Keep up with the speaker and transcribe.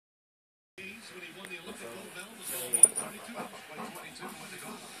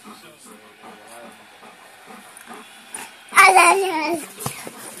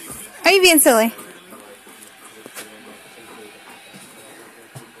Are you being silly?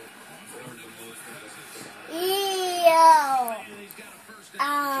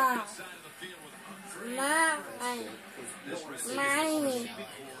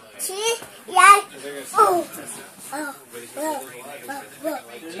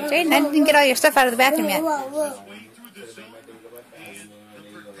 Jayden, I didn't get all your stuff out of the bathroom yet.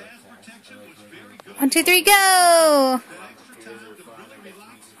 1, 2, 3, go!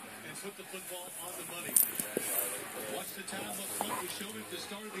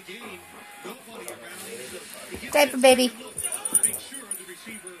 Diaper baby.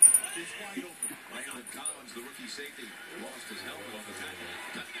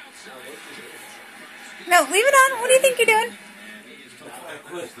 No, leave it on. What do you think you're doing?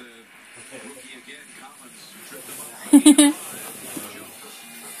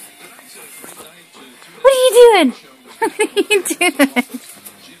 What are you doing? What are you doing?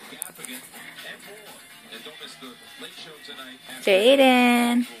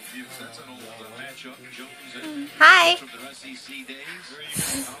 Jayden. Hi.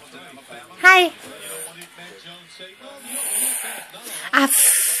 Hi.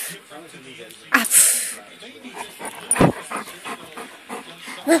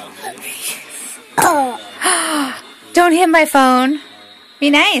 Don't hit my phone. Be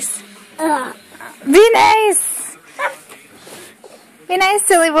nice. Be nice. Be nice,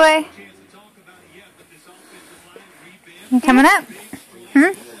 silly boy. You coming up?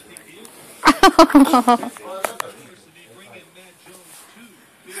 Hmm?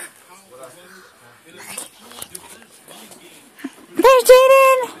 There's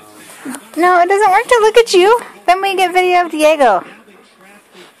Jayden. No, it doesn't work to look at you. Then we get video of Diego.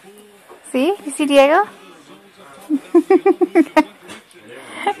 See? You see Diego?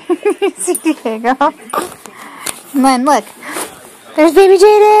 You see Diego? Come on, look. There's baby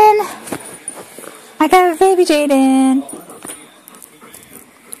Jayden. I got a baby Jayden.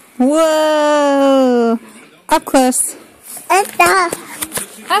 Whoa. Up close. Up close.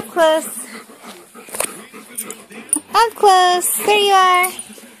 Up close. There you are.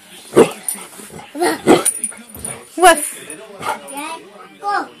 Woof.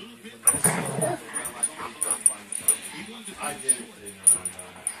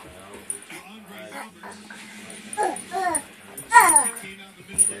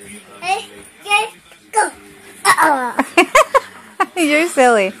 You're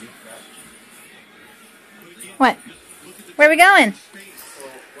silly. What? Where are we going?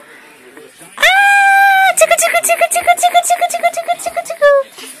 Ah! Tickle, tickle, tickle, tickle, tickle, tickle, tickle, tickle, tickle, tickle.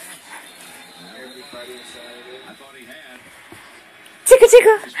 Tickle,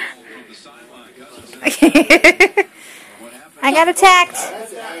 tickle. I got attacked.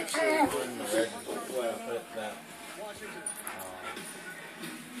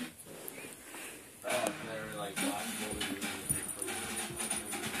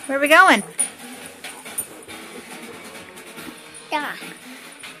 Where are we going? Yeah.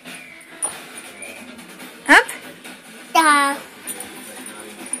 Up? Yeah.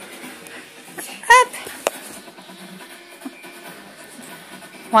 Up.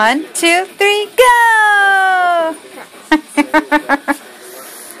 1, 2, 3, go!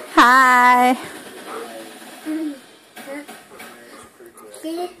 Hi.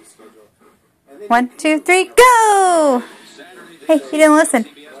 One, 2, 3, go! Hey, you didn't listen.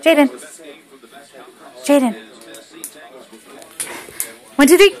 Jayden. Jayden. 1,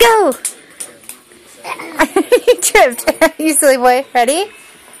 2, 3, go! You tripped. You silly boy. Ready?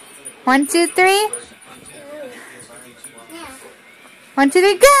 1, 2, 3. 1, 2,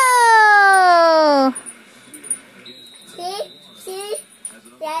 3, go!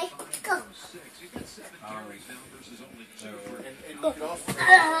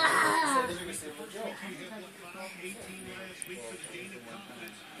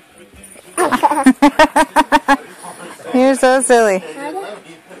 You're so silly.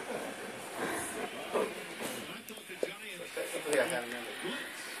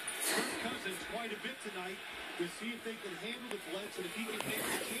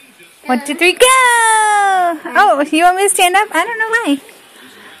 One, 2, 3, go! Oh, you want me to stand up? I don't know why.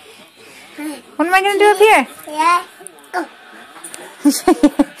 What am I going to do up here? Yeah.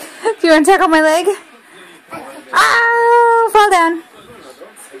 Do you want to tackle my leg? Oh, fall down.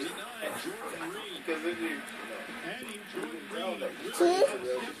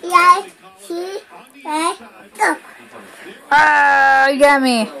 Oh, you got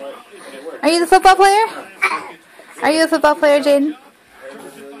me. Are you the football player? Are you a football player, Jayden?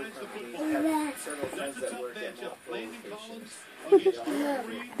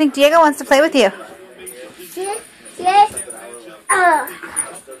 I think Diego wants to play with you. Yes.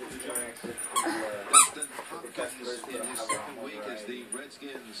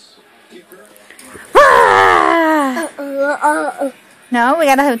 No, we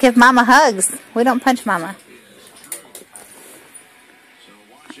gotta give Mama hugs. We don't punch Mama.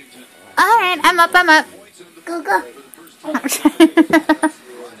 Alright, I'm up. Go, go.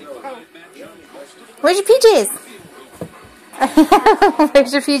 Where's your PJs?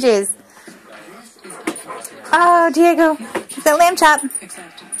 Where's your PJs? Oh, Diego. It's that lamb chop.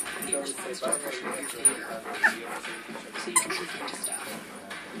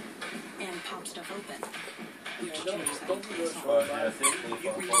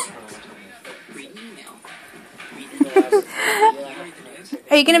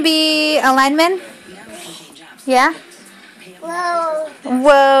 Are you going to be a lineman? Yeah? Whoa.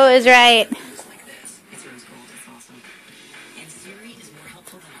 Whoa is right.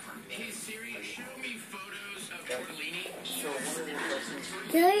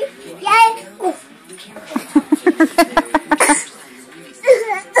 Yay.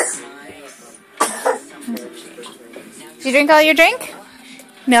 Did you drink all your drink?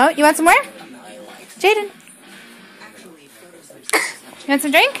 No? You want some more? Jayden? You want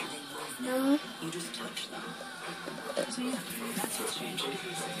some drink? No.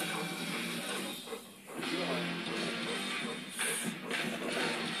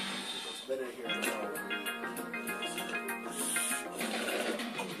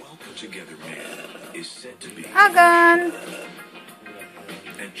 Together man is said to be Agon.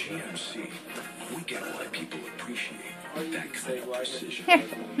 at GMC. We get why people appreciate that kind of precision. Here,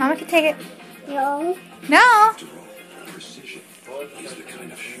 Mama can take it. No. No. After all, precision is the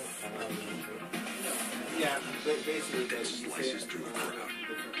kind of show Yeah, basically that slices through a crowd.